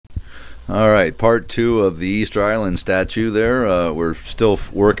All right, part two of the Easter Island statue there. We're still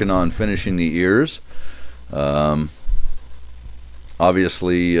working on finishing the ears. Um,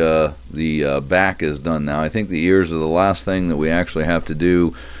 Obviously, the back is done now. I think the ears are the last thing that we actually have to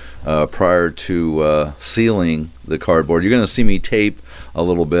do prior to sealing the cardboard. You're going to see me tape a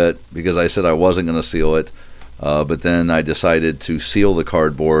little bit because I said I wasn't going to seal it, but then I decided to seal the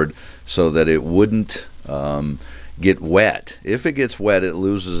cardboard so that it wouldn't get wet. If it gets wet, it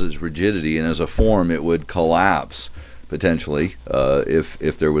loses its rigidity, and as a form, it would collapse potentially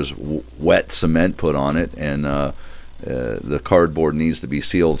if there was wet cement put on it, and the cardboard needs to be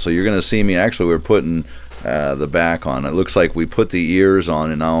sealed. So you're going to see me. Actually, we're putting the back on. It looks like we put the ears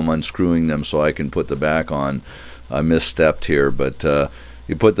on, and now I'm unscrewing them so I can put the back on. I misstepped here, but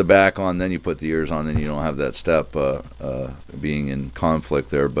you put the back on, then you put the ears on, and you don't have that step being in conflict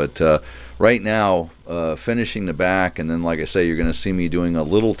there. But right now, finishing the back, and then, like I say, you're going to see me doing a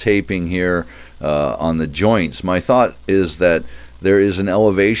little taping here on the joints. My thought is that there is an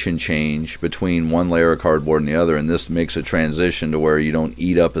elevation change between one layer of cardboard and the other, and this makes a transition to where you don't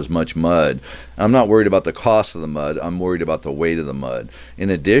eat up as much mud. I'm not worried about the cost of the mud. I'm worried about the weight of the mud.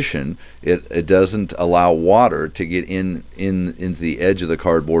 In addition, it doesn't allow water to get into the edge of the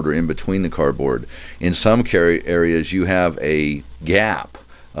cardboard or in between the cardboard. In some areas, you have a gap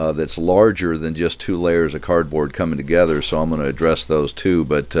that's larger than just two layers of cardboard coming together, so I'm going to address those too.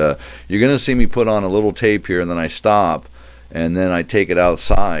 But you're going to see me put on a little tape here, and then I stop, and then I take it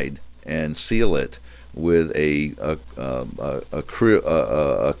outside and seal it with a clear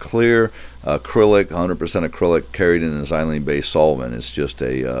acrylic, 100% acrylic, carried in a xylene-based solvent. It's just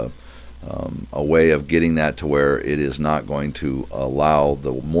a way of getting that to where it is not going to allow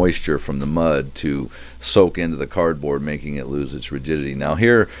the moisture from the mud to soak into the cardboard, making it lose its rigidity. Now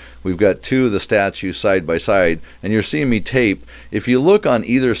here we've got two of the statues side by side, and you're seeing me tape. If you look on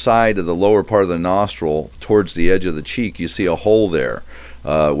either side of the lower part of the nostril towards the edge of the cheek, you see a hole there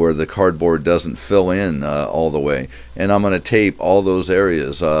where the cardboard doesn't fill in all the way. And I'm going to tape all those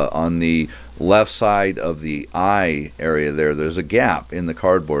areas. On the left side of the eye area there's a gap in the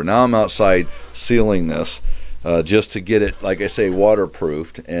cardboard. Now I'm outside sealing this just to get it, like I say,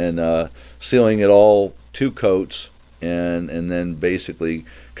 waterproofed, and sealing it all 2 coats, and then basically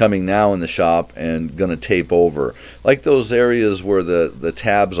coming now in the shop and going to tape over. Like those areas where the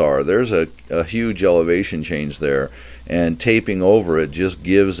tabs are, there's a huge elevation change there, and taping over it just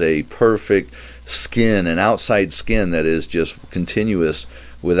gives a perfect skin, an outside skin that is just continuous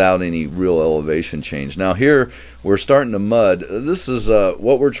without any real elevation change. Now here we're starting to mud. This is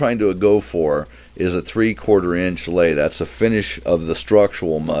what we're trying to go for is a 3/4 inch lay. That's the finish of the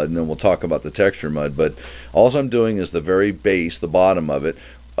structural mud, and then we'll talk about the texture mud. But all I'm doing is the very base, the bottom of it,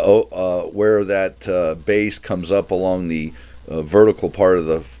 where that base comes up along the vertical part of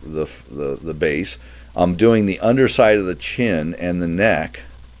the base. I'm doing the underside of the chin and the neck,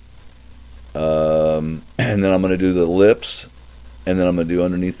 and then I'm going to do the lips, and then I'm going to do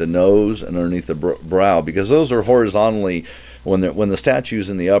underneath the nose and underneath the brow, because those are horizontally, when the statue's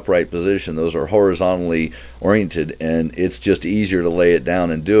in the upright position, those are horizontally oriented, and it's just easier to lay it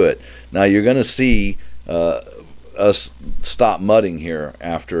down and do it. Now you're going to see us stop mudding here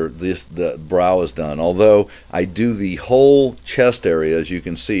after the brow is done. Although I do the whole chest area, as you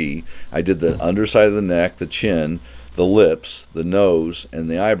can see, I did the underside of the neck, the chin, the lips, the nose, and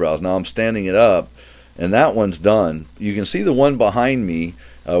the eyebrows. Now I'm standing it up, and that one's done. You can see the one behind me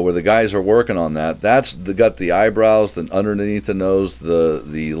where the guys are working on that. That's got the eyebrows, the underneath the nose,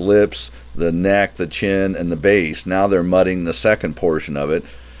 the lips, the neck, the chin, and the base. Now they're mudding the second portion of it.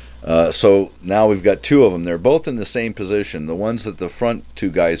 So now we've got 2 of them. They're both in the same position. The ones that the front 2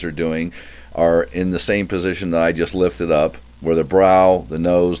 guys are doing are in the same position that I just lifted up, where the brow, the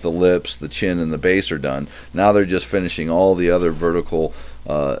nose, the lips, the chin, and the base are done. Now they're just finishing all the other vertical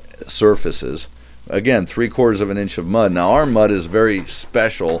surfaces. Again, 3/4 inch of mud. Now our mud is very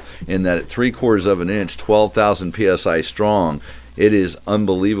special in that at 3/4 inch, 12,000 psi strong, it is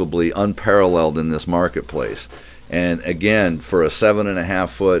unbelievably unparalleled in this marketplace. And again, for a 7.5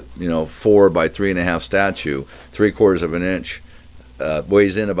 foot, 4 by 3.5 statue, 3/4 inch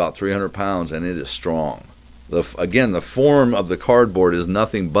weighs in about 300 pounds, and it is strong. Again, the form of the cardboard is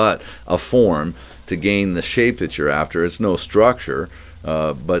nothing but a form to gain the shape that you're after. It's no structure.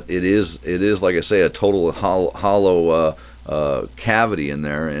 But it is, like I say, a total hollow cavity in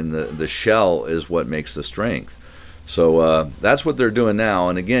there, and the shell is what makes the strength. So that's what they're doing now.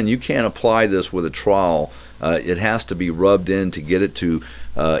 And again, you can't apply this with a trowel. It has to be rubbed in to get it to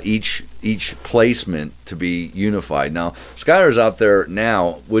each placement to be unified. Now, Skylar's out there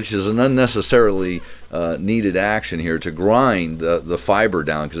now, which is an unnecessarily needed action here to grind the fiber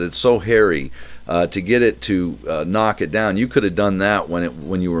down because it's so hairy. To get it to knock it down, you could have done that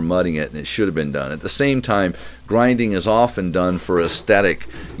when you were mudding it, and it should have been done. At the same time, grinding is often done for aesthetic,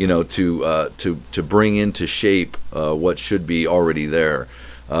 to bring into shape what should be already there.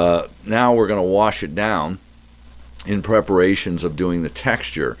 Now we're going to wash it down in preparations of doing the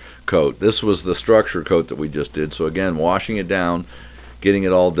texture coat. This was the structure coat that we just did. So again, washing it down, getting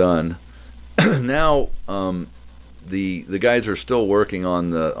it all done. Now the guys are still working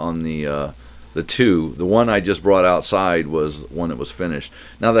on the two. The one I just brought outside was one that was finished.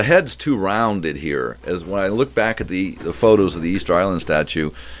 Now the head's too rounded here. As when I look back at the photos of the Easter Island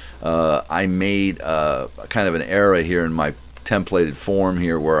statue, I made kind of an error here in my templated form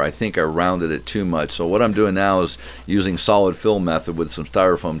here where I think I rounded it too much. So what I'm doing now is using solid fill method with some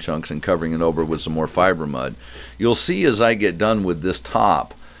styrofoam chunks and covering it over with some more fiber mud. You'll see as I get done with this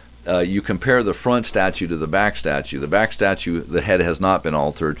top, you compare the front statue to the back statue. The back statue, the head has not been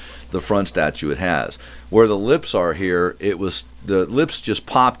altered. The front statue, it has. Where the lips are here, the lips just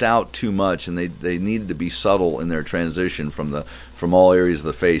popped out too much, and they needed to be subtle in their transition from all areas of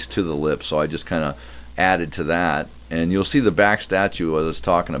the face to the lips. So I just kind of added to that. And you'll see the back statue I was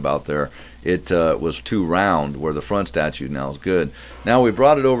talking about there. It was too round, where the front statue now is good. Now we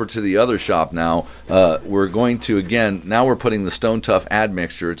brought it over to the other shop now. We're going to, again, now we're putting the Stone Tough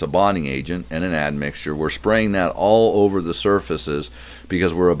admixture. It's a bonding agent and an admixture. We're spraying that all over the surfaces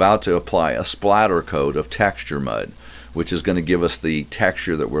because we're about to apply a splatter coat of texture mud, which is going to give us the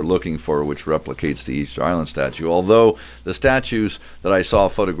texture that we're looking for, which replicates the Easter Island statue. Although the statues that I saw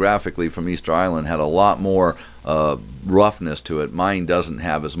photographically from Easter Island had a lot more roughness to it. Mine doesn't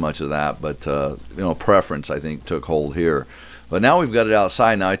have as much of that, but preference, I think, took hold here. But now we've got it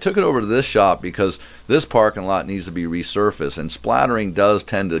outside. Now I took it over to this shop because this parking lot needs to be resurfaced, and splattering does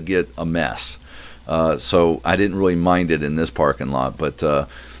tend to get a mess. So I didn't really mind it in this parking lot, but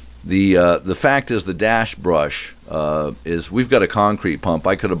the fact is the dash brush we've got a concrete pump.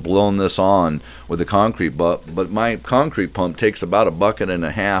 I could have blown this on with a concrete but my concrete pump takes about 1.5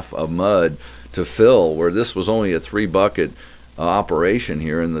 buckets of mud to fill, where this was only a 3-bucket operation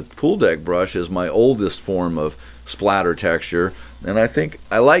here. And the pool deck brush is my oldest form of splatter texture, and I think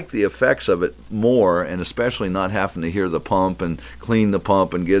I like the effects of it more, and especially not having to hear the pump and clean the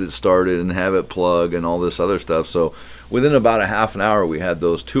pump and get it started and have it plug and all this other stuff. So within about a half an hour, we had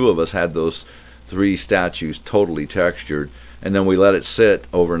two of us had those 3 statues totally textured, and then we let it sit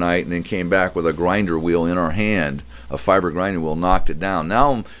overnight and then came back with a grinder wheel in our hand, a fiber grinder wheel, knocked it down.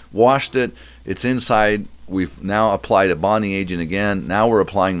 Now washed it, it's inside. We've now applied a bonding agent again. Now we're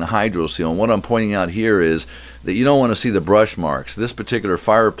applying the hydro seal. And what I'm pointing out here is that you don't want to see the brush marks. This particular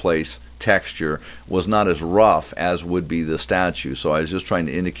fireplace texture was not as rough as would be the statue. So I was just trying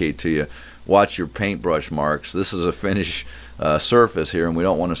to indicate to you, watch your paintbrush marks. This is a finished surface here, and we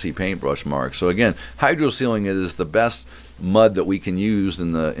don't want to see paintbrush marks. So again, hydro sealing it is the best mud that we can use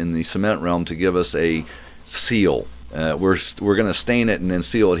in the cement realm to give us a seal. We're going to stain it and then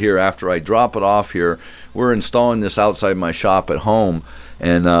seal it here. After I drop it off here, we're installing this outside my shop at home,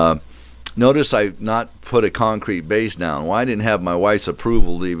 and notice I not put a concrete base down. Well, I didn't have my wife's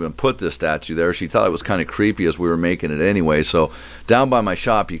approval to even put this statue there. She thought it was kind of creepy as we were making it anyway. So down by my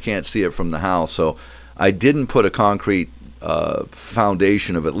shop, you can't see it from the house. So I didn't put a concrete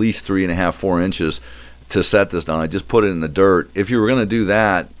foundation of at least 3.5, 4 inches to set this down. I just put it in the dirt. If you were going to do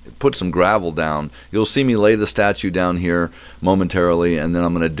that, put some gravel down. You'll see me lay the statue down here momentarily, and then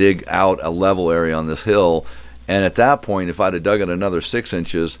I'm going to dig out a level area on this hill. And at that point, if I'd have dug it another 6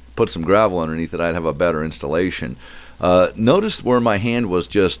 inches, put some gravel underneath it, I'd have a better installation. Notice where my hand was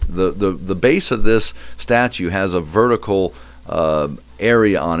just, the base of this statue has a vertical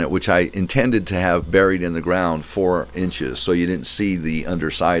area on it, which I intended to have buried in the ground 4 inches, so you didn't see the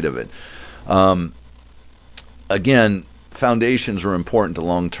underside of it. Again, foundations are important to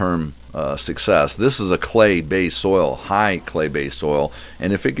long-term success. This is a clay-based soil, high clay-based soil,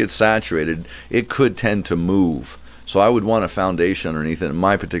 and if it gets saturated, it could tend to move. So I would want a foundation underneath it. In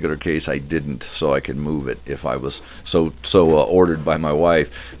my particular case, I didn't, so I could move it if I was so ordered by my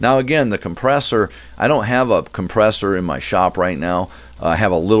wife. Now again, the compressor, I don't have a compressor in my shop right now. I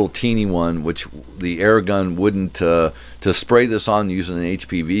have a little teeny one, which the air gun wouldn't, to spray this on using an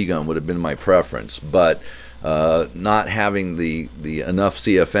HPV gun would have been my preference. But Not having the enough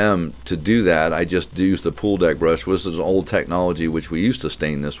CFM to do that, I just use the pool deck brush. This is old technology which we used to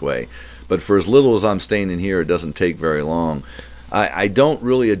stain this way. But for as little as I'm staining here, it doesn't take very long. I don't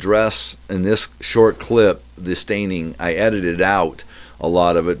really address in this short clip the staining. I edited out a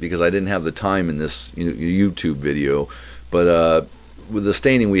lot of it because I didn't have the time in this YouTube video. But with the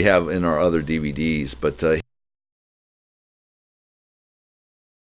staining we have in our other DVDs. But